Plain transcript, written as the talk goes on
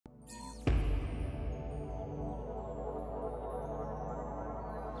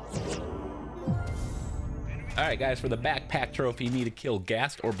Alright guys, for the backpack trophy, you need to kill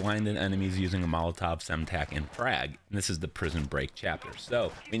gassed or blinded enemies using a Molotov, Semtex, and Frag. And this is the prison break chapter. So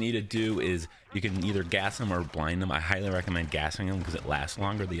what you need to do is you can either gas them or blind them. I highly recommend gassing them because it lasts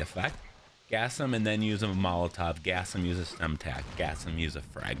longer, the effect. Gas them and then use a Molotov. Gas them, use a Semtex. Gas them, use a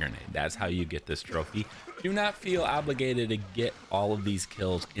frag grenade. That's how you get this trophy. Do not feel obligated to get all of these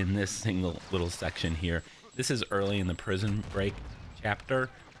kills in this single little section here. This is early in the prison break chapter.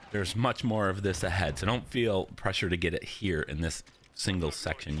 There's much more of this ahead, so don't feel pressure to get it here in this single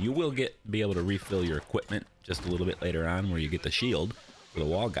section. You will be able to refill your equipment just a little bit later on, where you get the shield for the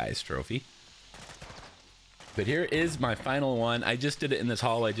wall guys trophy. But here is my final one. I just did it in this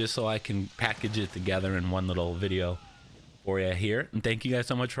hallway just so I can package it together in one little video for you here. And thank you guys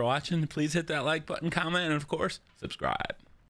so much for watching. Please hit that like button, comment, and of course, subscribe.